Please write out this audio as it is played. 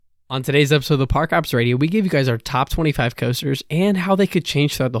On today's episode of the Park Ops Radio, we give you guys our top 25 coasters and how they could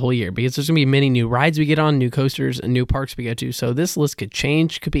change throughout the whole year, because there's going to be many new rides we get on, new coasters, and new parks we go to. So this list could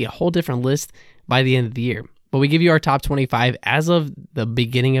change, could be a whole different list by the end of the year. But we give you our top 25 as of the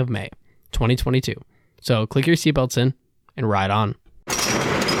beginning of May 2022. So click your seatbelts in and ride on.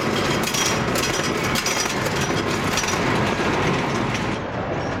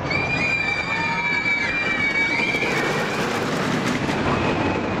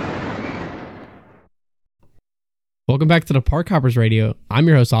 Welcome back to the Park Hoppers Radio. I'm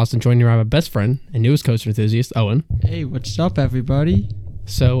your host, Austin, joining me by my best friend and newest coaster enthusiast, Owen. Hey, what's up, everybody?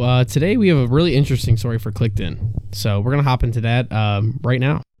 So today we have a really interesting story for Clicked In. So we're going to hop into that right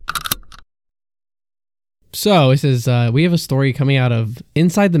now. So it says, we have a story coming out of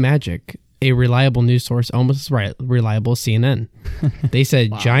Inside the Magic, a reliable news source, almost as reliable as CNN. They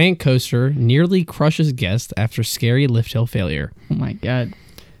said, wow. Giant coaster nearly crushes guest after scary lift hill failure. Oh my God.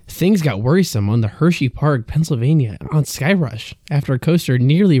 Things got worrisome on the Hershey Park, Pennsylvania, on Skyrush after a coaster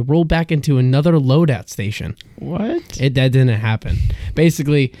nearly rolled back into another loadout station. What? That didn't happen.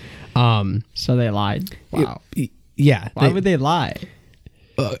 Basically, so they lied. Wow. Yeah. Why would they lie?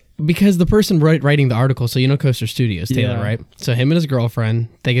 Because the person writing the article, so you know Coaster Studios, Taylor, right? So him and his girlfriend,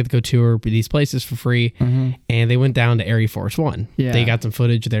 they get to go tour these places for free, and they went down to Air Force One. Yeah. They got some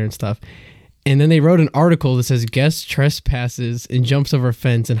footage there and stuff. And then they wrote an article that says guest trespasses and jumps over a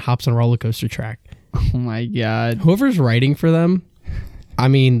fence and hops on a roller coaster track. Oh my God. Whoever's writing for them, I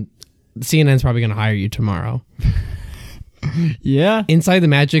mean, CNN's probably going to hire you tomorrow. Yeah. Inside the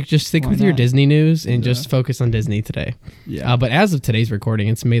Magic, just stick with your Disney news and just focus on Disney today. Yeah. But as of today's recording,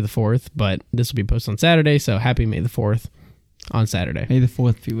 it's May the 4th, but this will be posted on Saturday, so happy May the 4th on Saturday. May the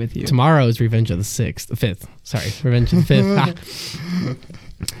 4th be with you. Tomorrow is Revenge of the 5th. Sorry, Revenge of the 5th.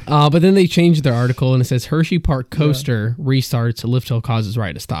 But then they changed their article and it says Hershey Park coaster restarts, lift hill causes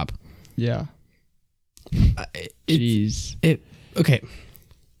ride to stop. Yeah. Jeez. Okay.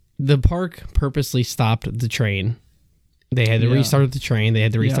 The park purposely stopped the train. They had to restart the train. They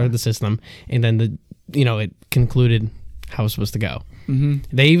had to restart the system, and then it concluded how it was supposed to go.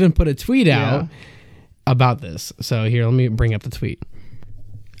 Mm-hmm. They even put a tweet out about this. So here, let me bring up the tweet.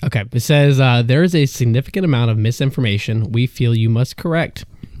 Okay, it says, there is a significant amount of misinformation we feel you must correct.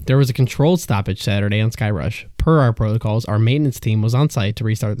 There was a controlled stoppage Saturday on Skyrush. Per our protocols, our maintenance team was on site to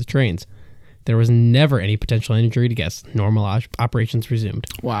restart the trains. There was never any potential injury to guests. Normal operations resumed.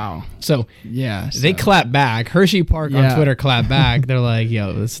 Wow. So, they clap back. Hershey Park on Twitter clapped back. They're like,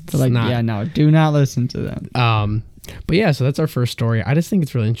 yo, this is not... Yeah, no, do not listen to them. But yeah, so that's our first story. I just think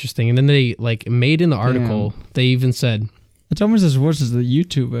it's really interesting. And then they, made in the article, they even said... It's almost as worse as the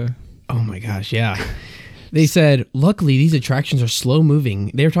YouTuber. Oh my gosh, yeah. They said, luckily, these attractions are slow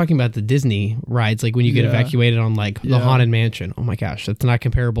moving. They were talking about the Disney rides, like when you get evacuated on the Haunted Mansion. Oh my gosh, that's not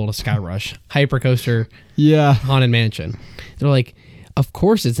comparable to Skyrush. Hypercoaster, Haunted Mansion. They're like, of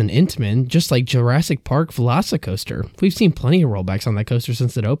course it's an Intamin, just like Jurassic Park Velocicoaster. We've seen plenty of rollbacks on that coaster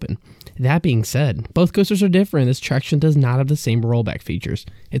since it opened. That being said, both coasters are different. This attraction does not have the same rollback features.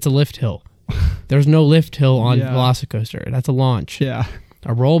 It's a lift hill. There's no lift hill on Velocicoaster. That's a launch. Yeah.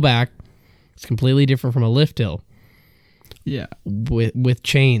 A rollback is completely different from a lift hill. Yeah. With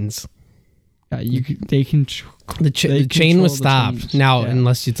chains. The chain was stopped. Now,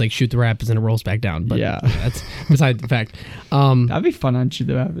 unless it's like Shoot the Rapids and it rolls back down. But that's beside the fact. That'd be fun on Shoot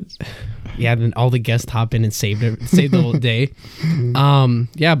the Rapids. Yeah, then all the guests hop in and save the whole day.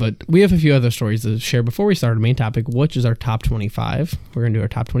 But we have a few other stories to share before we start our main topic, which is our top 25. We're going to do our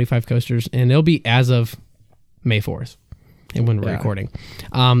top 25 coasters, and it'll be as of May 4th and when we're recording.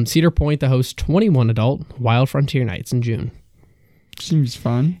 Cedar Point, the host 21 adult Wild Frontier Nights in June. Seems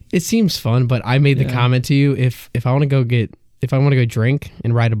fun. It seems fun, but I made the comment to you, if I want to go drink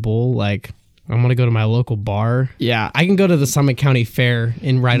and ride a bull, like I want to go to my local bar. Yeah. I can go to the Summit County Fair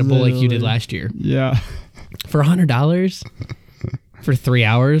and ride a bull like you did last year. Yeah. For $100 for 3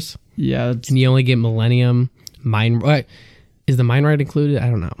 hours. Yeah. And you only get Millennium Mine. Is the Mine Ride included? I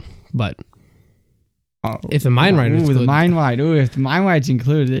don't know. But if the Mine Ride is included. If the Mine Ride's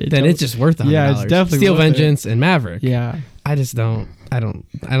included. Then it's just worth $100. Yeah, it's definitely Steel worth Vengeance and Maverick. Yeah. I just don't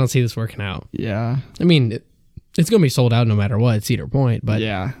see this working out. Yeah. I mean, it's going to be sold out no matter what at Cedar Point, but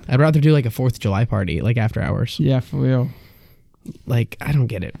I'd rather do like a 4th of July party, like after hours. Yeah, for real. Like, I don't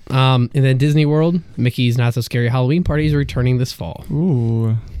get it. And then Disney World, Mickey's Not So Scary Halloween Party is returning this fall.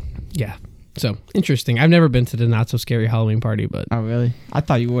 Ooh. Yeah. So, interesting. I've never been to the Not So Scary Halloween Party, but... Oh, really? I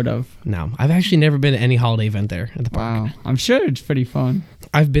thought you would have. No. I've actually never been to any holiday event there at the park. Wow. I'm sure it's pretty fun.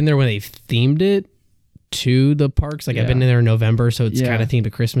 I've been there when they themed it to the parks. Like, I've been in there in November, so it's kind of themed to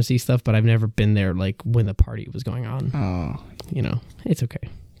Christmassy stuff, but I've never been there, like, when the party was going on. Oh. It's okay.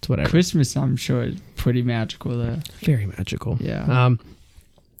 It's whatever. Christmas, I'm sure, is pretty magical there. Very magical. Yeah.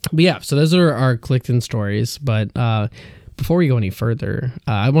 But yeah, so those are our clicked-in stories. But before we go any further,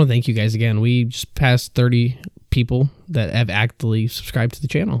 I want to thank you guys again. We just passed 30 people that have actively subscribed to the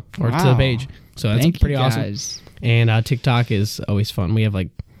channel or to the page. So that's pretty awesome. And TikTok is always fun. We have like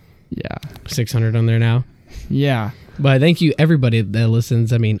 600 on there now. Yeah. But thank you, everybody that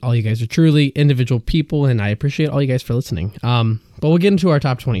listens. I mean, all you guys are truly individual people, and I appreciate all you guys for listening. But we'll get into our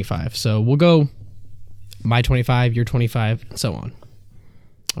top 25. So we'll go my 25, your 25, and so on.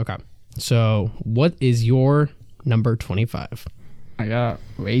 Okay. So what is your number 25? I got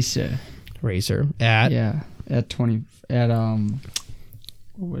Racer. At 20 at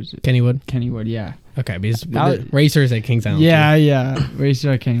what was it? Kennywood, yeah. Okay, because Racer is at Kings Island. Yeah.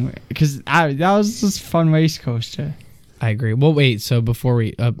 Racer at Kennywood. Because that was just a fun race coaster. I agree. Well, wait. So before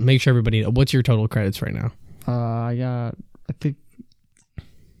we make sure everybody, what's your total credits right now? I think.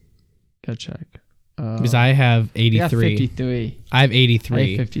 Gotta check. Because I have 83. I got 53. I have 83.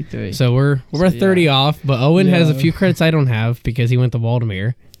 I have 53. So we're 30 off, but Owen has a few credits I don't have because he went to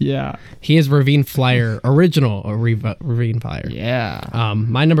Waldemere. Yeah. He is Ravine Flyer, original Ravine Flyer. Yeah.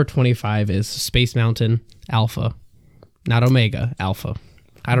 My number 25 is Space Mountain Alpha. Not Omega, Alpha.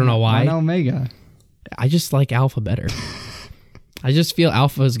 I don't know why. Not Omega. I just like Alpha better. I just feel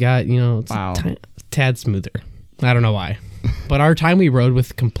Alpha's got, it's a tad smoother. I don't know why. But our time we rode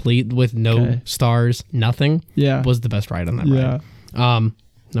with no stars, nothing, was the best ride on that ride.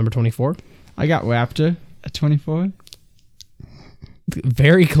 Number 24. I got Raptor at 24.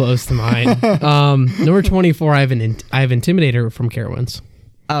 Very close to mine. Number 24, I have Intimidator from Carowinds.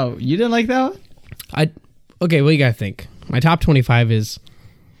 Oh, you didn't like that one? Okay, what you gotta think? My top 25 is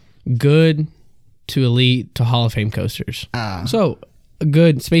good to elite to Hall of Fame coasters. So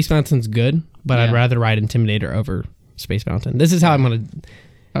good. Space Mountain's good, but I'd rather ride Intimidator over Space Mountain. This is how I'm going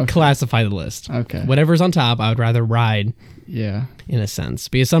to classify the list. Okay. Whatever's on top, I would rather ride. Yeah. In a sense.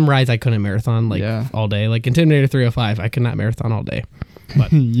 Because some rides I couldn't marathon all day. Like Intimidator 305, I could not marathon all day. But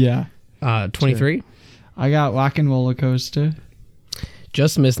 23? Sure. I got Rock and Roller Coaster.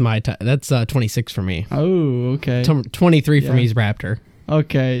 Just missed my that's 26 for me. Oh, okay. 23 for me is Raptor.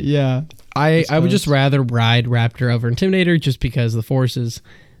 Okay, yeah. I would just rather ride Raptor over Intimidator just because the forces.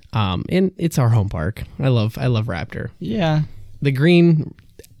 And it's our home park. I love Raptor. Yeah. The green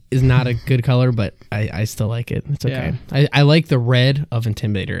is not a good color, but I still like it. It's okay. Yeah. I like the red of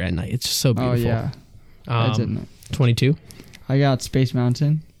Intimidator at night. It's just so beautiful. Oh, yeah. 22. I got Space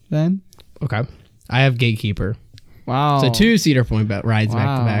Mountain then. Okay. I have Gatekeeper. Wow. So 2 Cedar Point rides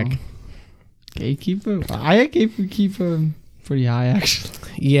back to back. Gatekeeper? I had Gatekeeper pretty high, actually.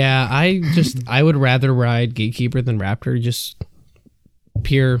 Yeah, I would rather ride Gatekeeper than Raptor. Just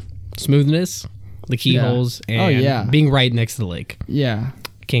pure smoothness, the keyholes, and being right next to the lake. Yeah.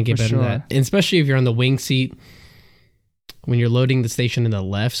 Can't get better than that. And especially if you're on the wing seat when you're loading the station in the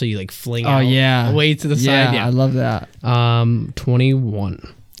left, so you like fling out away to the side. Yeah, I love that.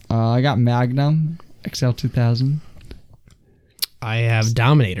 21. I got Magnum XL 2000. I have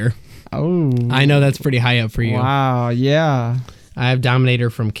Dominator. Oh. I know that's pretty high up for you. Wow, yeah. I have Dominator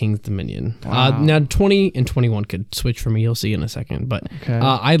from King's Dominion. Wow. Now 20 and 21 could switch for me. You'll see in a second. But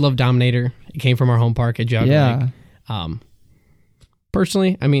I love Dominator. It came from our home park at Jog Lake.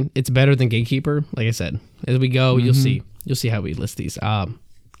 Personally, I mean, it's better than Gatekeeper. Like I said, as we go, you'll see. You'll see how we list these.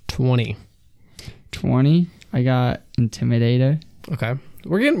 20. 20. I got Intimidator. Okay.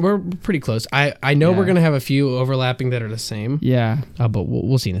 We're pretty close. I know we're gonna have a few overlapping that are the same. Yeah. But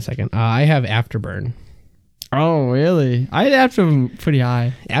we'll see in a second. I have Afterburn. Oh, really? I had Afterburn pretty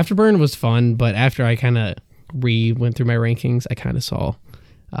high. Afterburn was fun, but after I kind of went through my rankings, I kind of saw,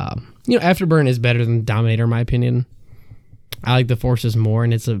 Afterburn is better than Dominator in my opinion. I like the forces more,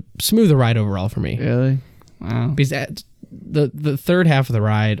 and it's a smoother ride overall for me. Really? Wow. Because the third half of the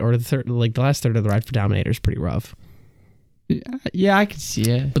ride, or the last third of the ride for Dominator is pretty rough. Yeah, I can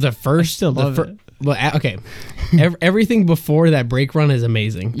see it. But the first, still love it. Well, okay. Everything before that brake run is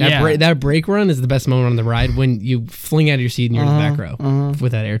amazing. That brake run is the best moment on the ride when you fling out of your seat and you're in the back row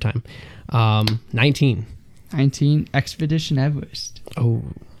with that airtime. 19. 19. Expedition Everest. Oh,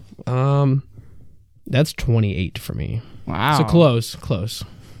 that's 28 for me. Wow. So close.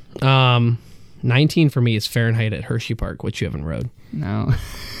 19 for me is Fahrenheit at Hershey Park, which you haven't rode. No.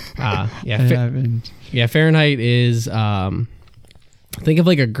 I haven't. Yeah, Fahrenheit is think of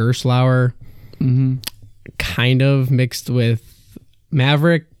like a Gerstlauer kind of mixed with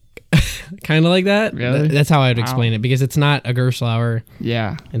Maverick, kind of like that. Really? That's how I would explain it, because it's not a Gerstlauer.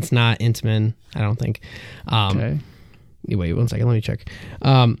 Yeah. It's not Intamin, I don't think. Okay. Wait 1 second, let me check.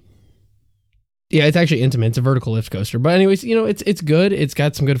 Yeah, it's actually Intamin. It's a vertical lift coaster. But anyways, it's good. It's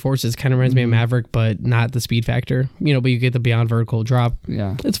got some good forces. Kind of reminds me of Maverick, but not the speed factor. But you get the beyond vertical drop.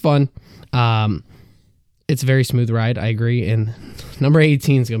 Yeah. It's fun. It's a very smooth ride. I agree. And number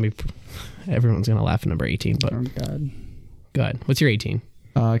 18 is going to be... Everyone's going to laugh at number 18. But oh, God. Go ahead. What's your 18?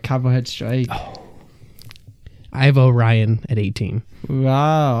 Copperhead Strike. Oh. I have Orion at 18.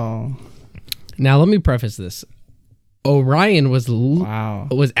 Wow. Now, let me preface this. Orion was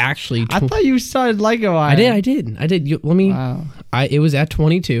actually... I thought you started like Orion. I did. Wow. It was at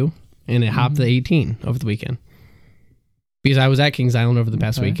 22, and it hopped to 18 over the weekend. Because I was at Kings Island over the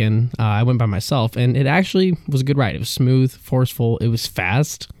past weekend. I went by myself, and it actually was a good ride. It was smooth, forceful. It was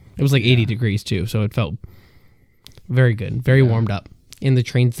fast. It was like 80 degrees, too, so it felt very good, very warmed up. And the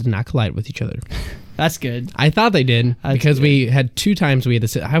trains did not collide with each other. That's good. I thought they did, because we had 2 times we had to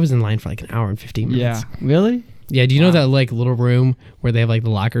sit. I was in line for like an hour and 15 minutes. Yeah. Really? Yeah, do you know that like little room where they have like the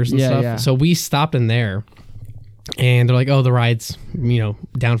lockers and stuff? Yeah. So we stopped in there, and they're like, "Oh, the ride's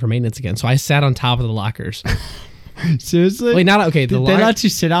down for maintenance again." So I sat on top of the lockers. Seriously? Wait, not okay. Did they let you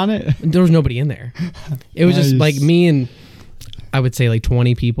sit on it? There was nobody in there. It was just like me and I would say like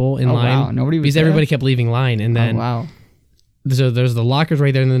 20 people in line. Wow, nobody was because there? Everybody kept leaving line, and then So there's the lockers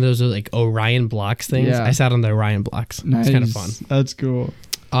right there, and then those are like Orion blocks things. Yeah. I sat on the Orion blocks. Nice. It's kind of fun. That's cool.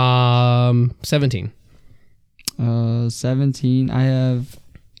 17. 17. I have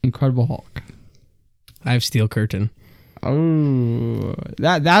Incredible Hulk. I have Steel Curtain. Oh,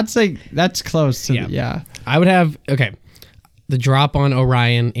 that's close to I would have the drop on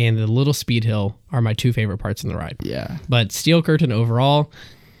Orion and the little speed hill are my 2 favorite parts in the ride. Yeah, but Steel Curtain overall,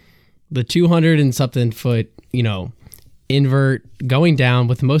 the 200 and something foot, invert going down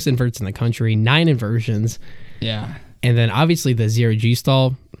with the most inverts in the country, 9 inversions. Yeah, and then obviously the 0G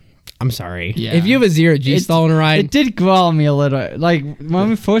stall. I'm sorry. Yeah. If you have a 0G stall in a ride, it did grow on me a little. Like when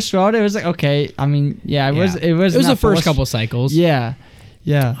we first rode it was like, okay. I mean, it was the first couple cycles. Yeah.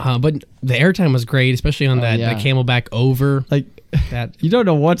 But the airtime was great, especially on that Camelback over. Like that, you don't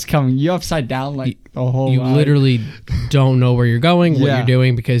know what's coming. You're upside down like the whole. You ride. Literally don't know where you're going, what you're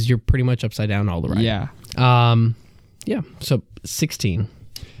doing, because you're pretty much upside down all the ride. Yeah. So 16.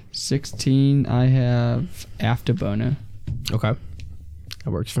 16. I have Afterburner. Okay. That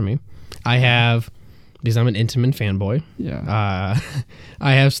works for me. I have, because I'm an Intamin fanboy. Yeah.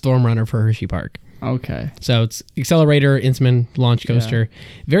 I have Storm Runner for Hershey Park. Okay. So it's accelerator, Intamin launch coaster. Yeah.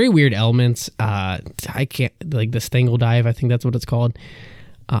 Very weird elements. I can't, like the Stangle Dive, I think that's what it's called.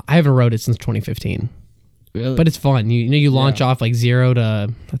 I haven't rode it since 2015. Really? But it's fun. You launch off like 0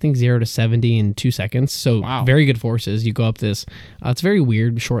 to 70 in 2 seconds. So very good forces. You go up this. It's a very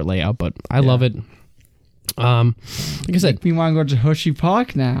weird, short layout, but I love it. Like I said, make me want to go to Hershey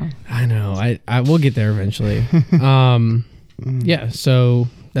Park now. I know. I will get there eventually. Yeah. So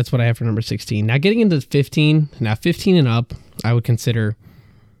that's what I have for number 16. Now getting into 15. Now 15 and up, I would consider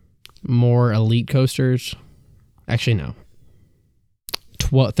more elite coasters. Actually, no.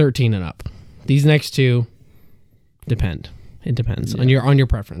 13 and up. These next 2 depend. It depends on your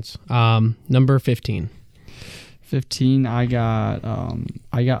preference. Number 15. 15. I got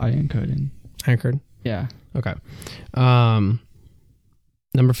Iron Curtain. Iron Curtain. Yeah. Okay. Number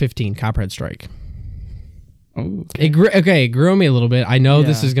 15, Copperhead Strike. Oh, okay. It grew on me a little bit. I know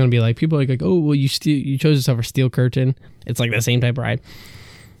this is going to be like, people are like, oh, well, you chose yourself for Steel Curtain. It's like the same type of ride.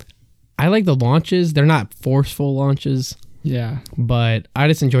 I like the launches. They're not forceful launches. Yeah. But I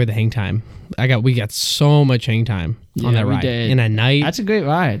just enjoy the hang time. We got so much hang time on that ride. Did. And at night. That's a great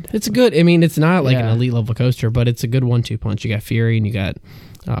ride. It's a good, I mean, it's not like an elite level coaster, but it's a good 1-2 punch. You got Fury and you got,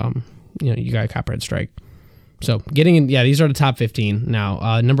 you got Copperhead Strike. So getting in, these are the top 15.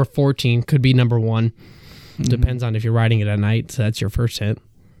 Now, number 14 could be number 1. Mm-hmm. Depends on if you're riding it at night. So that's your first hit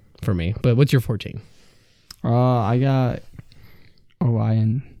for me. But what's your 14? I got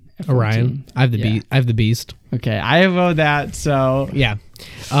Orion. Orion. I have the Beast. Okay, I wrote that. So yeah,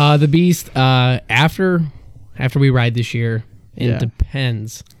 the Beast. After we ride this year, it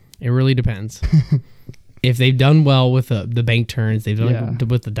depends. It really depends. If they've done well with the bank turns, they've done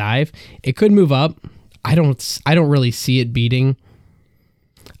with the dive, it could move up. I don't really see it beating.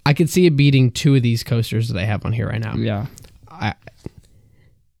 I could see it beating 2 of these coasters that I have on here right now. Yeah.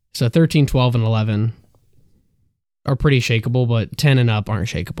 So 13, 12, and 11 are pretty shakeable, but 10 and up aren't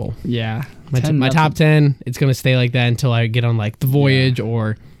shakeable. Yeah. My top 10, it's going to stay like that until I get on like the Voyage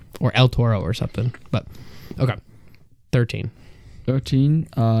or El Toro or something. But okay. 13. 13,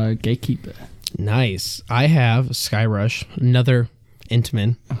 Gatekeeper. Nice. I have Sky Rush, another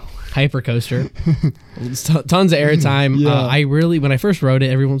Intamin. Oh. Hypercoaster. Tons of airtime. Yeah. I really, when I first wrote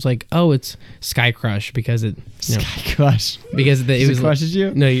it, everyone's like, "Oh, it's Sky Crush," because it Sky Crush. because it crushes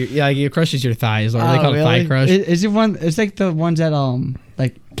you. No, it crushes your thighs. Or they call it thigh crush. Is it one? It's like the ones that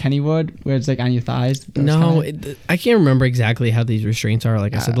like Kennywood, where it's like on your thighs. No, I can't remember exactly how these restraints are.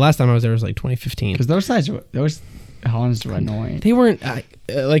 Like I said, the last time I was there was like 2015. Because those horns were annoying. They weren't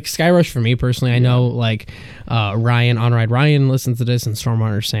like Sky Rush for me personally. I know like Ryan on Ride Ryan listens to this, and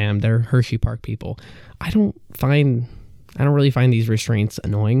Stormwater Sam. They're Hershey Park people. I don't really find these restraints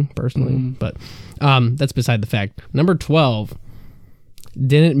annoying personally, but that's beside the fact. Number 12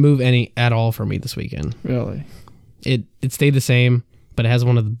 didn't move any at all for me this weekend. Really, it stayed the same, but it has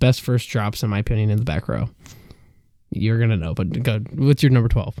one of the best first drops in my opinion in the back row. You're gonna know, but go. What's your number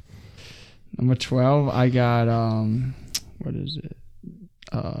 12? Number 12, I got what is it?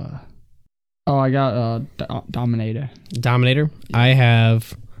 I got Dominator. Dominator. Yeah. I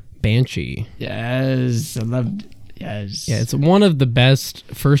have Banshee. Yes, I loved. Yes. Yeah, it's one of the best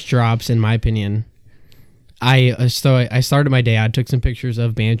first drops in my opinion. I started my day out, took some pictures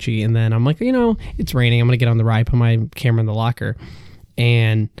of Banshee, and then I'm like, it's raining. I'm gonna get on the ride, put my camera in the locker,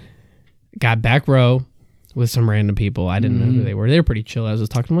 and got back row with some random people. I didn't know who they were. They were pretty chill. I was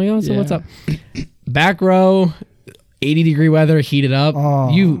just talking to them, like, what's up? Back row, 80-degree weather, heated up. Oh.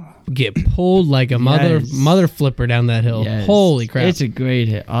 You get pulled like a mother flipper down that hill. Yes. Holy crap. It's a great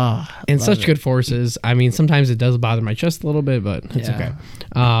hit. And such good forces. I mean, sometimes it does bother my chest a little bit, but it's okay.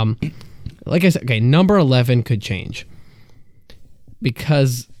 Like I said, okay, number 11 could change.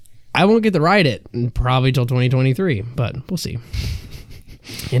 Because I won't get to ride it probably till 2023, but we'll see.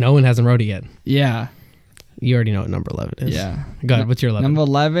 And Owen hasn't rode it yet. Yeah. You already know what number 11 is. Yeah. Go ahead. What's your 11? Number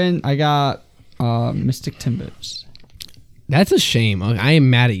 11, I got Mystic Timbers. That's a shame. I am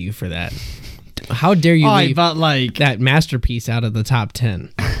mad at you for that. How dare you leave that masterpiece out of the top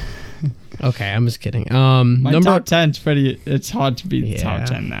 10? Okay, I'm just kidding. My top 10's pretty... It's hard to beat the top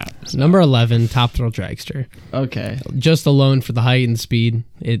 10 now. So. Number 11, Top Thrill Dragster. Okay. Just alone for the height and speed,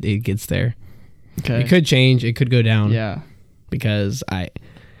 it gets there. Okay. It could change. It could go down. Yeah. Because I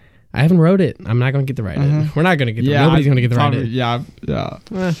haven't rode it. I'm not going to get to ride it. We're not going to get to nobody's going to get to ride it. Yeah.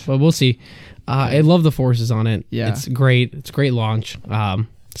 But we'll see. I love the forces on it. Yeah. It's great. It's a great launch.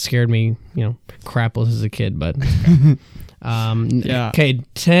 Scared me, crapless as a kid, but Okay,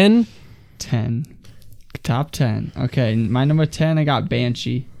 10. Top 10. Okay, my number 10, I got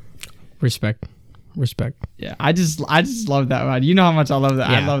Banshee. Respect. Yeah, I just love that ride. You know how much I love that.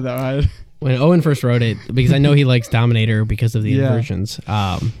 Yeah. I love that ride. When Owen first rode it, because I know he likes Dominator because of the inversions,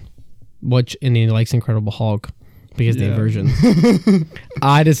 and he likes Incredible Hulk because of the inversions.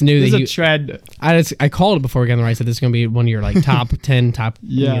 I just knew that a trend. I called it before we got on the ride. I said this is going to be one of your like top 10, top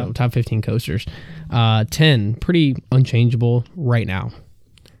 15 coasters. 10, pretty unchangeable right now.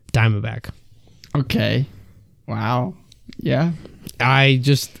 Diamondback. Okay. Wow. Yeah.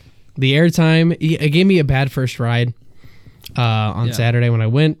 The airtime, it gave me a bad first ride on Saturday when I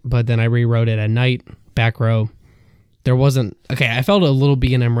went, but then I rewrote it at night, back row. There wasn't... Okay, I felt a little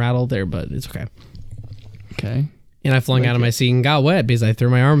B&M rattle there, but it's okay. Okay. And I flung out of my seat and got wet because I threw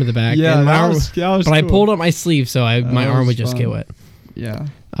my arm in the back. Yeah, and that was but cool. I pulled up my sleeve, so my arm would just get wet. Yeah.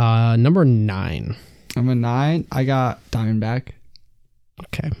 Number 9. Number 9, I got Diamondback.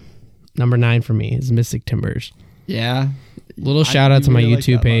 Okay. Number 9 for me is Mystic Timbers. Yeah. Little shout out to my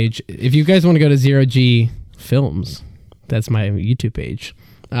YouTube page. If you guys want to go to 0G Films, that's my YouTube page.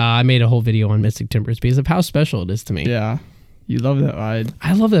 I made a whole video on Mystic Timbers because of how special it is to me. Yeah. You love that ride.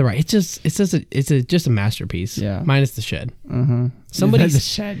 I love that ride. It's just a masterpiece. Yeah. Minus the shed.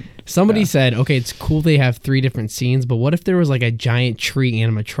 Somebody said, okay, it's cool they have 3 different scenes, but what if there was like a giant tree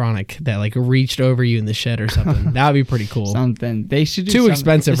animatronic that like reached over you in the shed or something? That would be pretty cool. Something. They should do Too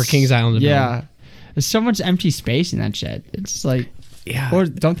expensive for Kings Island to build. There's so much empty space in that shed. It's like... Yeah. Or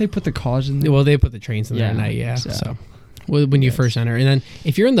don't they put the cars in there? Well, they put the trains in there at night, So when you first enter. And then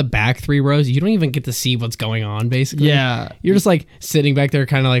if you're in the back 3 rows, you don't even get to see what's going on, basically. Yeah. You're just like sitting back there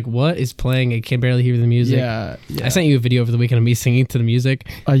kind of like, what is playing? I can barely hear the music. Yeah. I sent you a video over the weekend of me singing to the music.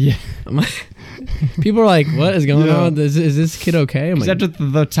 Oh, yeah. People are like, what is going on? Is this kid okay? I'm like, after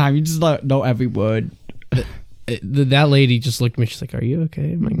the time, you just know every word. That lady just looked at me. She's like, are you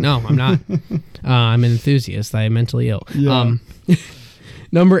okay? I'm like, no, I'm not. I'm an enthusiast. I am mentally ill. Yeah.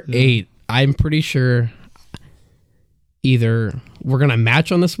 Number 8, I'm pretty sure either we're going to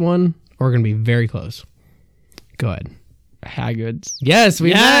match on this one or we're going to be very close. Go ahead. Haggard's. Yes,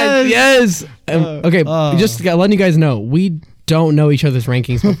 we matched. Yes. Okay, just letting you guys know, we don't know each other's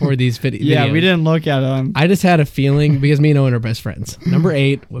rankings before these videos. Yeah, we didn't look at them. I just had a feeling because me and Owen are best friends. Number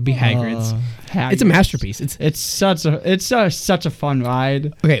 8 would be Hagrid's. It's a masterpiece. It's such a fun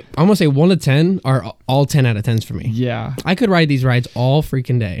ride. Okay, I'm gonna say 1 to 10 are all 10 out of 10s for me. Yeah, I could ride these rides all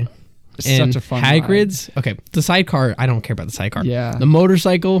freaking day. And such a fun Hagrid's, okay, the sidecar, I don't care about the sidecar. Yeah. The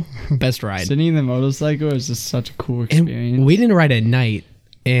motorcycle, best ride. Sitting in the motorcycle is just such a cool experience. And we didn't ride at night.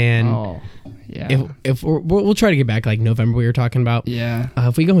 And if we'll try to get back like November we were talking about. Yeah.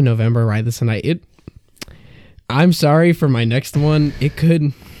 If we go in November, ride this tonight, I'm sorry for my next one. It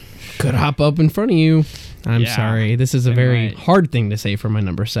could hop up in front of you. I'm sorry. This is a very hard thing to say for my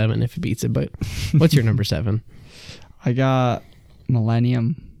number 7 if it beats it. But what's your number 7? I got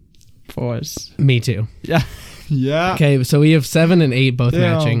Millennium Force. Me too. Yeah. Yeah. Okay, so we have 7 and 8 both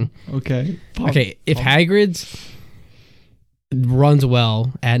matching. Okay. Okay, if Hagrid's runs well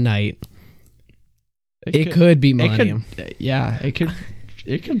at night, it could be Millennium.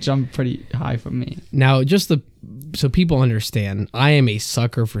 It could jump pretty high for me. Now, so people understand, I am a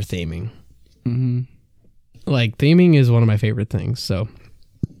sucker for theming. Mm-hmm. Like, theming is one of my favorite things. So,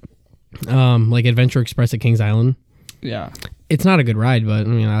 like Adventure Express at Kings Island. Yeah. It's not a good ride, but I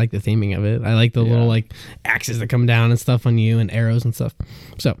mean, I like the theming of it. I like the little like axes that come down and stuff on you and arrows and stuff.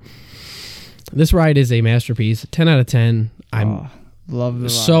 So this ride is a masterpiece. 10 out of 10. I'm love the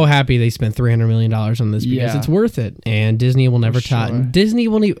so happy they spent $300 million on this because it's worth it. And Disney will never top. Disney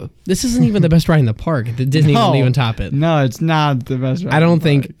will. This isn't even the best ride in the park. Disney won't even top it. No, it's not the best ride. I don't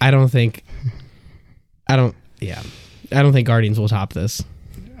think Guardians will top this.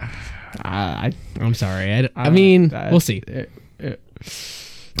 I'm sorry. I mean, we'll see.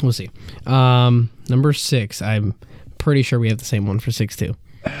 We'll see. Number 6. I'm pretty sure we have the same one for 6 too.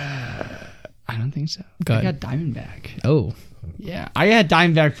 I don't think so. I got Diamondback. Oh. Yeah, I got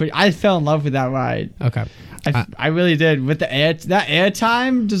Diamondback. I fell in love with that ride. Okay. I really did. With the air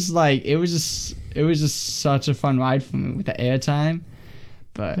time, just like it was just such a fun ride for me with the air time.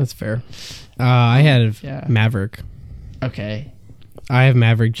 But that's fair. I had Maverick. Okay. I have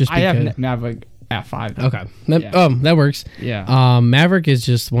Maverick just because. I have Maverick at 5. Okay. That works. Yeah. Maverick is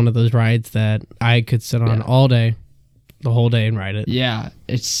just one of those rides that I could sit on all day, the whole day, and ride it. Yeah.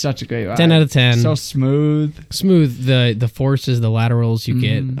 It's such a great ride. 10 out of 10. So smooth. The forces, the laterals you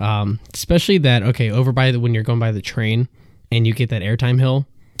get, especially that, over by when you're going by the train and you get that airtime hill,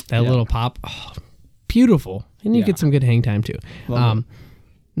 that little pop. Oh, beautiful. And you get some good hang time too.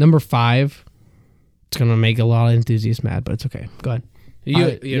 Number 5, it's going to make a lot of enthusiasts mad, but it's okay. Go ahead.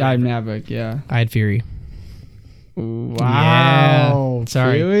 I had Maverick, yeah. I had Fury. Wow. Yeah.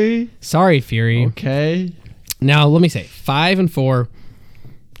 Sorry. Fury? Sorry, Fury. Okay. Now, let me say, 5 and 4,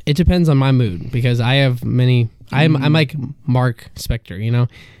 it depends on my mood because I have many... I'm like Mark Spector,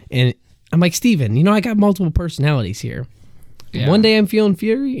 and I'm like Steven, I got multiple personalities here. Yeah. One day I'm feeling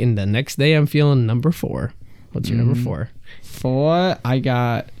Fury, and the next day I'm feeling number 4. What's your number 4? 4, I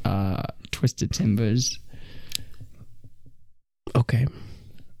got Twisted Timbers. Okay.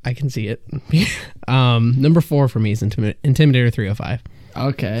 I can see it. Number 4 for me is Intimidator 305.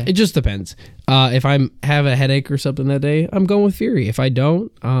 Okay. It just depends. If I have a headache or something that day, I'm going with Fury. If I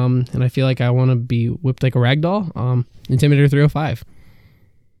don't, and I feel like I want to be whipped like a rag doll, Intimidator 305.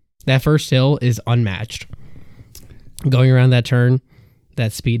 That first hill is unmatched. Going around that turn,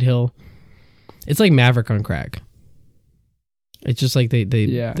 that speed hill, it's like Maverick on crack. It's just like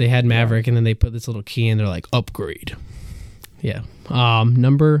they had Maverick and then they put this little key in. They're like, upgrade. Yeah.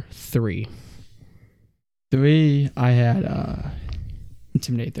 Number 3. 3, I had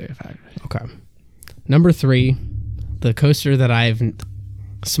Intimidate 35. Okay. Number 3, the coaster that I've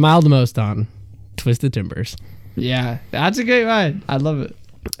smiled the most on, Twisted Timbers. Yeah, that's a great ride. I love it.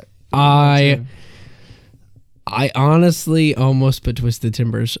 I honestly almost put Twisted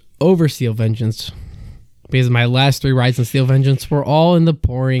Timbers over Steel Vengeance because my last 3 rides on Steel Vengeance were all in the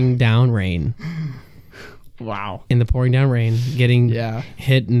pouring down rain. Wow. In the pouring down rain, getting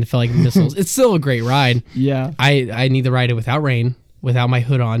hit and felt like missiles. It's still a great ride. Yeah. I need to ride it without rain, without my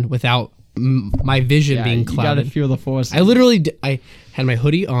hood on, without my vision being clouded. You gotta feel the force. I literally, I had my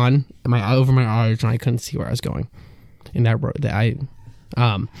hoodie on, over my eyes, and I couldn't see where I was going. In that road,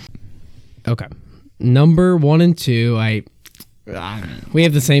 okay. Number 1 and 2, we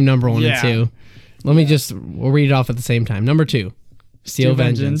have the same number 1 and 2. We'll read it off at the same time. Number 2, Steel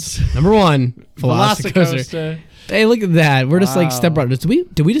Vengeance. Number 1, Velocicoaster. Hey, look at that. We're just like stepbrothers.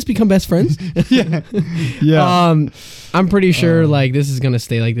 Did we just become best friends? Yeah. I'm pretty sure this is gonna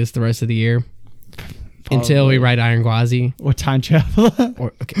stay like this the rest of the year. Until we ride Iron Gwazi. Or Time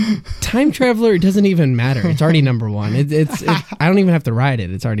Traveler. Time Traveler doesn't even matter. It's already number 1. It's I don't even have to ride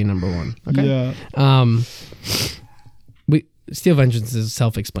it. It's already number 1. Okay. Yeah. Steel Vengeance is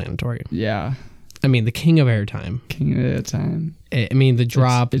self-explanatory. Yeah. I mean, the king of airtime. King of airtime. I mean, the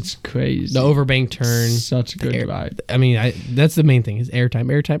drop. It's crazy. The overbank turn. Such a good ride. I mean, that's the main thing is airtime.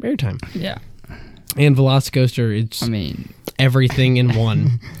 Yeah. And Velocicoaster, it's everything in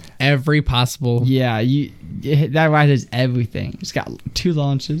one. Every possible. Yeah, that ride has everything. It's got 2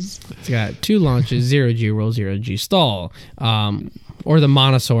 launches. It's got 2 launches, 0G roll, 0G stall. Or the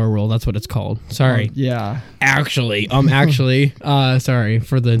monosaur roll, that's what it's called. Sorry. Yeah. Actually, sorry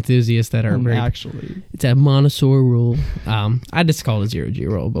for the enthusiasts that are it's a monosaur roll. I just call it a 0G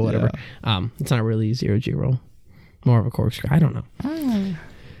roll, but whatever. Yeah. It's not really a 0G roll. More of a corkscrew. I don't know.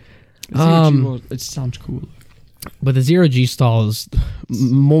 Zero G roll, it sounds cool. But the 0G stall is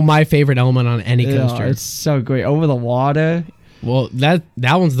my favorite element on any coaster. It's so great. Over the water. Well, that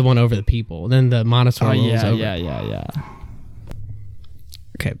one's the one over the people. Then the monosaur roll is over. Yeah.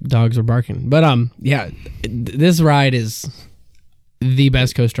 Okay, dogs are barking. But this ride is the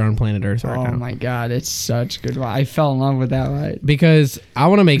best coaster on planet Earth right now. Oh my god, it's such a good ride. I fell in love with that ride. Because I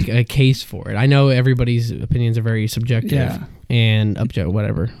want to make a case for it. I know everybody's opinions are very subjective and objective,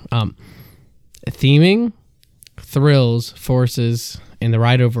 whatever. Theming, thrills, forces, and the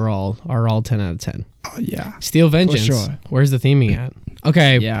ride overall are all 10 out of 10. Oh yeah. Steel Vengeance. For sure. Where's the theming at?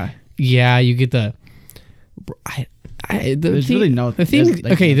 Okay. Yeah, you get the there's really no the theme.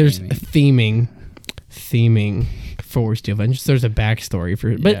 There's theming for Steel Vengeance. There's a backstory for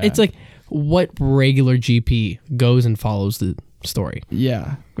it, but it's like what regular GP goes and follows the story.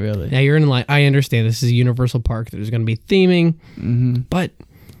 Yeah, really. Now you're in line. I understand this is a Universal Park. There's going to be theming, but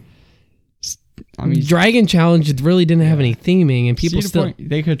I mean, Dragon Challenge really didn't have any theming, and people still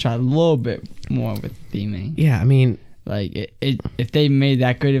they could try a little bit more with theming. Yeah, I mean. Like if they made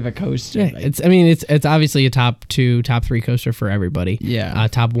that good of a coaster, it's obviously a top 2, top 3 coaster for everybody. Yeah,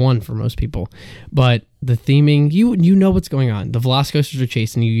 top 1 for most people. But the theming, you know what's going on. The Velocicoasters are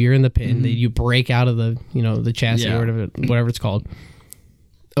chasing you. You're in the pit, and you break out of the the chassis or whatever it's called.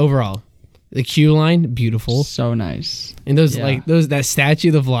 Overall, the queue line, beautiful, so nice. And that statue,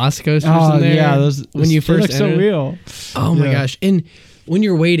 the Velocicoasters in there. Yeah, those when you first look so real. Oh my gosh, and. When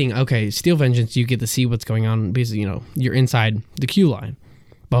you're waiting, Steel Vengeance, you get to see what's going on because, you're inside the queue line.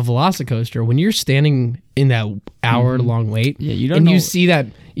 But Velocicoaster, when you're standing in that hour-long wait, you see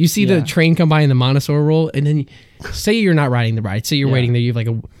the train come by in the monosaur roll, and then say you're not riding the ride. Say you're waiting there, you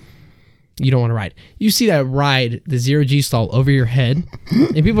have you don't want to ride. You see that ride, the 0G stall over your head,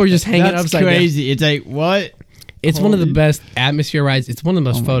 and people are just hanging upside down. That's crazy. It's like, what? It's one of the best atmosphere rides. It's one of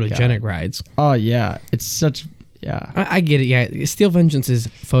the most photogenic rides. Oh, yeah. It's such... Yeah, I get it. Yeah, Steel Vengeance is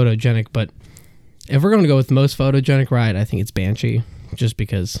photogenic, but if we're going to go with the most photogenic ride, I think it's Banshee, just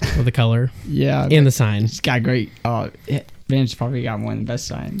because of the color. And the sign. It's got great. Banshee probably got one of the best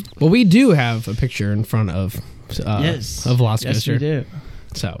signs. Well, we do have a picture in front of Velocicoaster. Yes, we do.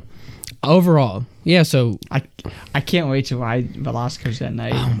 So overall, so I can't wait to ride Velocicoaster at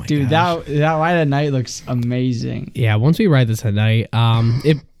night. Oh my dude, gosh. that ride at night looks amazing. Yeah, once we ride this at night,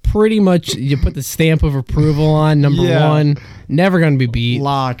 it. Pretty much, you put the stamp of approval on number 1. Never going to be beat.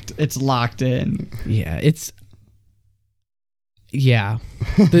 It's locked in. Yeah,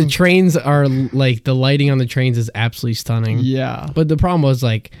 the trains are the lighting on the trains is absolutely stunning. Yeah. But the problem was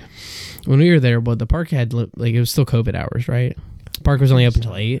when we were there, the park had it was still COVID hours, right? The park was only up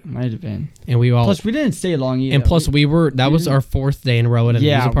until 8. Might have been. And plus we didn't stay long either. And plus that was our 4th day in a row at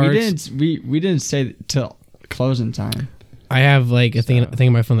amusement parks. We didn't stay till closing time. I have a thing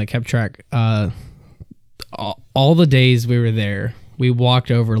on my phone that kept track. All the days we were there, we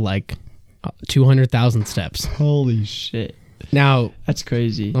walked over 200,000 steps. Holy shit! Now that's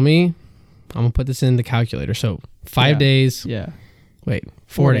crazy. I'm gonna put this in the calculator. So 5 days. Yeah. Wait,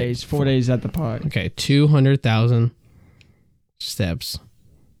 4 days. 4 days at the park. Okay, 200,000 steps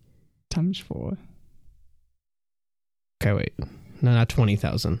times 4. Okay, wait, no, not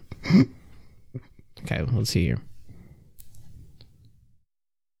 20,000. Okay, let's see here.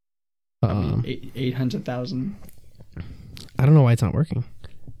 800,000. I don't know why it's not working.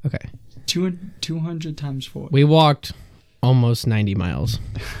 Okay. 200 times 4. We walked almost 90 miles.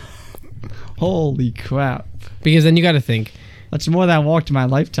 Holy crap. Because then you got to think. That's more than I walked in my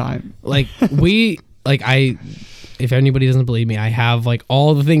lifetime. If anybody doesn't believe me, I have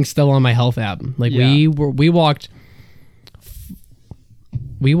all the things still on my health app. We walked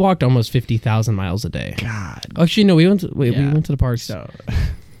almost 50,000 miles a day. God. Actually, no, we went to the park. So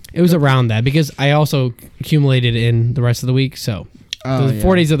it was around that because I also accumulated in the rest of the week. So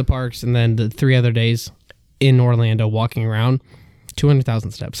 4 days of the parks and then the 3 other days in Orlando walking around,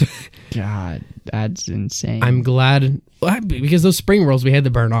 200,000 steps. God, that's insane. I'm glad because those spring rolls we had to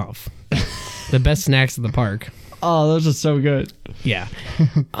burn off. The best snacks at the park. Oh, those are so good. Yeah.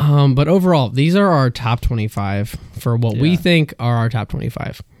 But overall, these are our top 25 for what we think are our top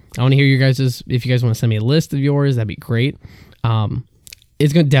 25. I want to hear you guys', if you guys want to send me a list of yours, that'd be great.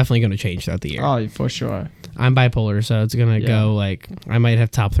 It's definitely going to change throughout the year. Oh, for sure. I'm bipolar, so it's going to go like, I might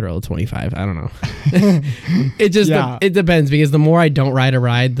have top thrill at 25. I don't know. It just, it depends, because the more I don't ride a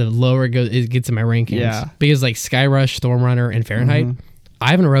ride, the lower it gets in my rankings. Yeah. Because like Sky Rush, Storm Runner, and Fahrenheit,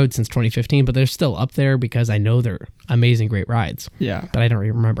 I haven't rode since 2015, but they're still up there because I know they're amazing, great rides. Yeah. But I don't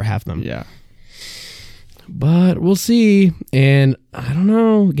even remember half of them. Yeah. But we'll see. And I don't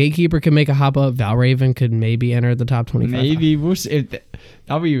know. Gatekeeper could make a hop up. Valraven could maybe enter the top 25. Maybe. We'll see.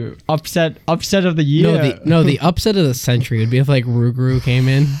 That'll be upset of the year. No, the upset of the century would be if like Ruguru came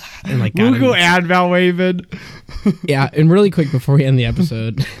in and like Ruguru and Valraven. Yeah, and really quick before we end the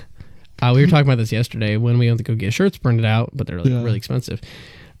episode, we were talking about this yesterday when we went to go get shirts printed out, but they're like really expensive.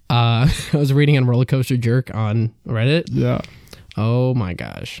 I was reading on Rollercoaster Jerk on Reddit. Yeah. Oh my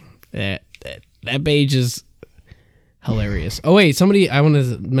gosh. That page is hilarious. Oh wait, I want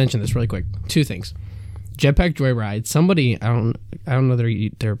to mention this really quick. Two things. Jetpack Joyride. Somebody, I don't know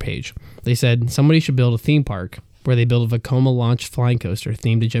their page. They said somebody should build a theme park where they build a Vekoma launched flying coaster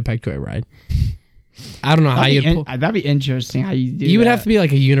themed to Jetpack Joyride. I don't know how you. That'd be interesting. How you do? You would have to be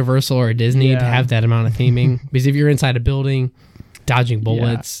like a Universal or a Disney to have that amount of theming. Because if you're inside a building, dodging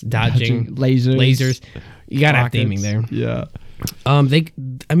bullets, dodging lasers, you gotta have theming there. Yeah.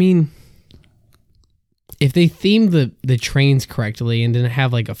 If they themed the trains correctly and didn't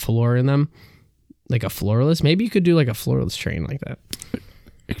have like a floor in them, like a floorless, maybe you could do like a floorless train like that.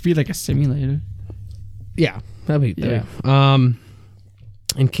 It could be like a simulator. Yeah, that'd be. And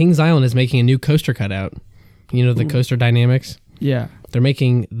Kings Island is making a new coaster cutout. You know the Coaster Dynamics? Yeah. They're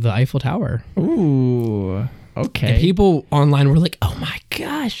making the Eiffel Tower. Ooh. Okay. And people online were like, "Oh my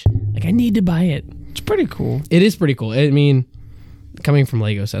gosh! Like I need to buy it." It's pretty cool. It is pretty cool. I mean, coming from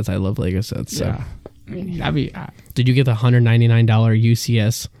Lego sets, I love Lego sets. So. Yeah. I mean, that'd be. Did you get the $199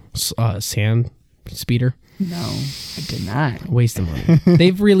 UCS sand speeder? No, I did not. Waste of money.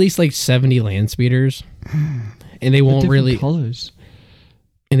 They've released like 70 land speeders, and they won't really colors.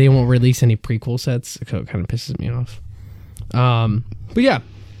 And they won't release any prequel sets. So it kind of pisses me off. But yeah,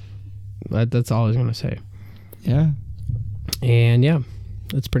 that's all I was gonna say. Yeah. And yeah,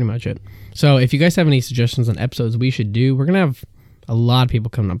 that's pretty much it. So if you guys have any suggestions on episodes we should do, we're gonna have a lot of people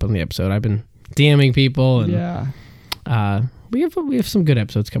coming up on the episode. I've been DMing people, and we have some good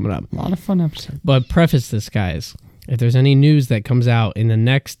episodes coming up. A lot of fun episodes. But preface this, guys. If there's any news that comes out in the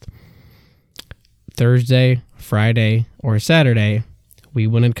next Thursday, Friday, or Saturday, we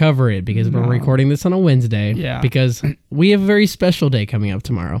wouldn't cover it because we're recording this on a Wednesday. Yeah. Because we have a very special day coming up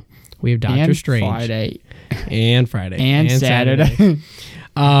tomorrow. We have Doctor Strange. And Friday. And Saturday.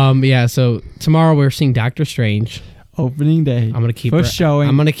 Yeah, so tomorrow we're seeing Doctor Strange. Opening day. I'm gonna keep first showing.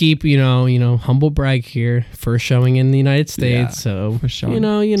 I'm gonna keep humble brag here. First showing in the United States. Yeah, so first showing.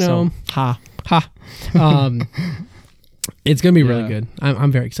 So, ha. It's gonna be really good.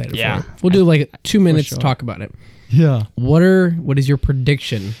 I'm very excited for it. We'll do like 2 minutes to talk about it. Yeah. What is your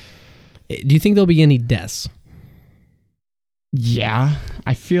prediction? Do you think there'll be any deaths? Yeah.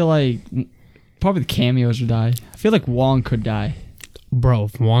 I feel like probably the cameos would die. I feel like Wong could die. Bro,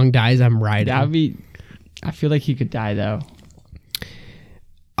 if Wong dies, I'm riding. I feel like he could die though.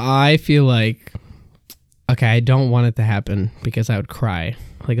 I feel like I don't want it to happen because I would cry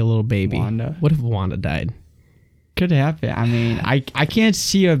like a little baby. Wanda. What if Wanda died? Could happen. I mean, I can't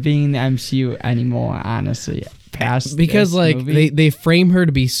see her being in the MCU anymore, honestly. Because like movie. They frame her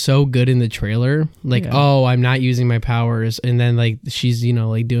to be so good in the trailer, like I'm not using my powers, and then like she's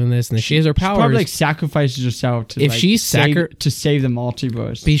like doing this, and then she has her powers. She probably like sacrifices herself to to save the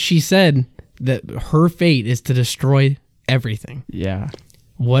multiverse. Because she said that her fate is to destroy everything. Yeah.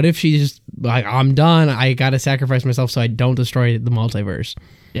 What if she just like, I'm done, I gotta sacrifice myself so I don't destroy the multiverse?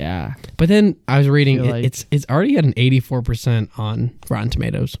 Yeah. But then I was reading it's already at an 84% on Rotten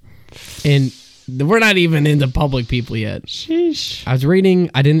Tomatoes, and we're not even into public people yet. Sheesh. I was reading,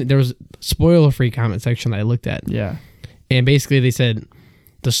 there was spoiler-free comment section that I looked at. Yeah. And basically they said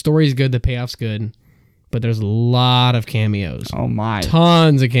the story's good, the payoff's good, but there's a lot of cameos. Oh my.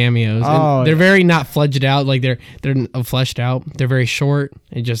 Tons of cameos. Oh, and they're very not fleshed out, like they're fleshed out. They're very short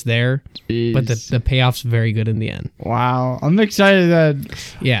and just there. Jeez. But the payoff's very good in the end. Wow. I'm excited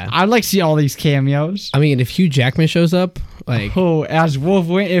that I'd like to see all these cameos. I mean, if Hugh Jackman shows up, like as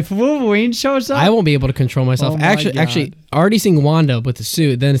Wolverine, if Wolverine shows up, I won't be able to control myself. Actually, already seeing Wanda with the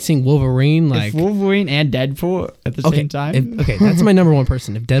suit, then seeing Wolverine, like if Wolverine and Deadpool at the same time. That's my number one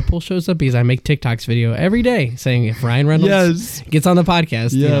person. If Deadpool shows up, because I make TikToks video every day saying if Ryan Reynolds gets on the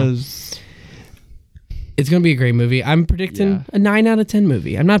podcast, It's going to be a great movie. I'm predicting a 9 out of 10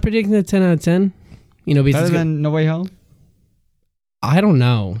 movie. I'm not predicting a 10 out of 10. You know, better than No Way Home? I don't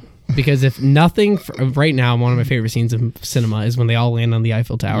know. Because if nothing, right now, one of my favorite scenes of cinema is when they all land on the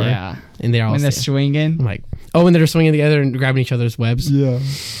Eiffel Tower. Yeah. And they're all when they're swinging. I'm like, when they're swinging together and grabbing each other's webs. Yeah.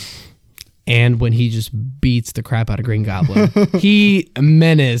 And when he just beats the crap out of Green Goblin. He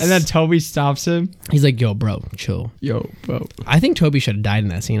menace. And then Toby stops him. He's like, yo, bro, chill. Yo, bro. I think Toby should have died in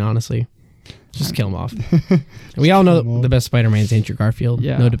that scene, honestly. Just kill him off. We all know the best Spider-Man is Andrew Garfield.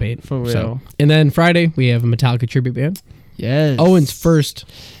 Yeah, no debate. For real. So, and then Friday, we have a Metallica tribute band. Yes. Owen's first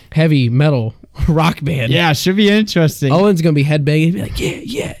heavy metal rock band. Yeah, should be interesting. Owen's going to be headbanging. He'll be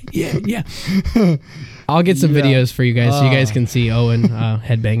like, yeah. I'll get some videos for you guys so you guys can see Owen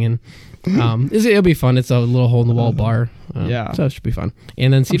headbanging. It'll be fun. It's a little hole-in-the-wall bar. So it should be fun.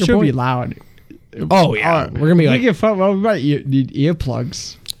 And then Cedar Point. Be loud. Oh, yeah. We're going to be like... we might need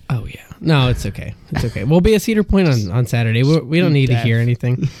earplugs. Oh, yeah. No, it's okay. It's okay. We'll be at Cedar Point on Saturday. We don't need to hear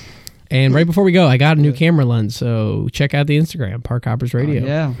anything. And right before we go, I got a new camera lens, so check out the Instagram, Park Hoppers Radio.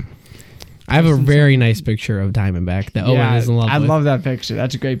 Yeah. I have a very nice picture of Diamondback that Owen is in love with. I love that picture.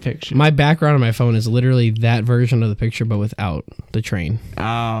 That's a great picture. My background on my phone is literally that version of the picture, but without the train.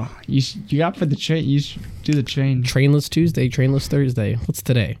 Oh, you got for the train. You should do the train. Trainless Tuesday, Trainless Thursday. What's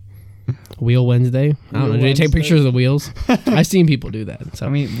today? Wheel Wednesday? I don't know. Do they take pictures of the wheels? I've seen people do that. So. I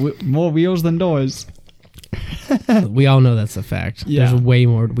mean, more wheels than doors. We all know that's a fact. Yeah. There's way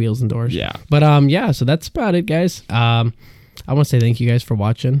more wheels than doors. Yeah. But so that's about it, guys. I want to say thank you guys for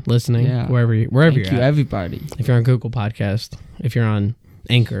watching, listening, wherever you're at. Thank you, everybody. If you're on Google Podcast, if you're on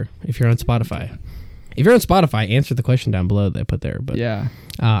Anchor, if you're on Spotify. If you're on Spotify, answer the question down below that I put there. But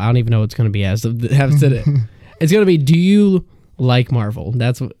I don't even know what it's going to be as of have said it. It's going to be, do you like Marvel?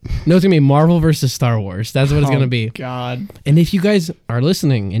 It's going to be Marvel versus Star Wars. That's what it's going to be. God. And if you guys are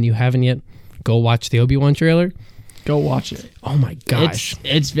listening and you haven't yet, go watch the Obi-Wan trailer. Go watch it. Oh my gosh.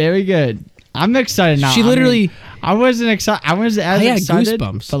 It's very good. I'm excited now. She literally... I wasn't excited. I wasn't as excited.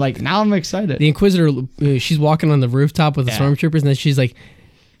 Goosebumps. But like now I'm excited. The Inquisitor, she's walking on the rooftop with the stormtroopers, and then she's like,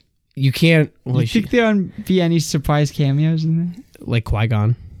 you can't... You think there'll be any surprise cameos in there? Like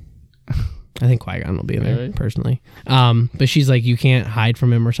Qui-Gon. I think Qui-Gon will be in there, personally. But she's like, you can't hide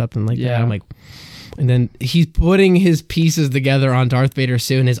from him or something like that. I'm like... And then he's putting his pieces together on Darth Vader's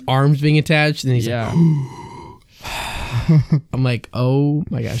suit, and his arms being attached, and he's like... I'm like, oh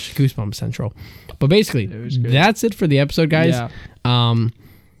my gosh, Goosebumps Central. But basically, that's it for the episode, guys. Yeah.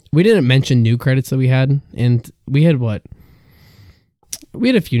 We didn't mention new credits that we had, and we had what? We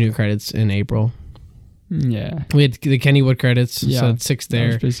had a few new credits in April. Yeah. We had the Kennywood credits, so 6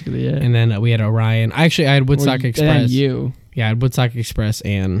 there. That was basically it. And then we had Orion. I had Woodstock Express. You. Yeah, I had Woodstock Express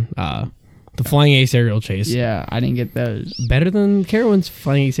and the Flying Ace Aerial Chase. Yeah, I didn't get those. Better than Carowinds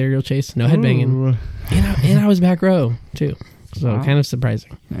Flying Ace Aerial Chase. No headbanging. And I was back row, too. So kind of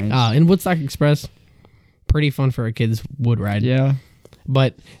surprising. Nice. And Woodstock Express, pretty fun for a kid's wood ride. Yeah.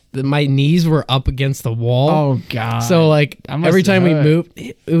 But my knees were up against the wall. Oh, God. So, like, every time we moved,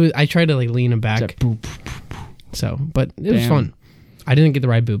 I tried to, like, lean them back. So, but it was fun. I didn't get the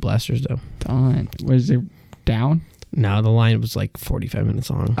right boot blasters, though. Darn. Was it down? No, the line was, like, 45 minutes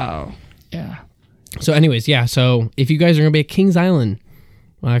long. Oh, yeah. So, anyways, so if you guys are going to be at Kings Island,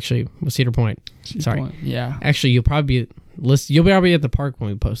 well, actually, Cedar Point. Sorry. Yeah. Actually, you'll probably be at the park when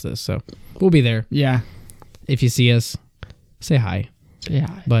we post this, so we'll be there. Yeah. If you see us, say hi. Say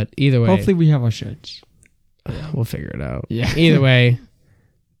hi. But either way, hopefully we have our shirts. We'll figure it out. Yeah. Either way,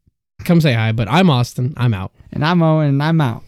 come say hi. But I'm Austin. I'm out. And I'm Owen. And I'm out.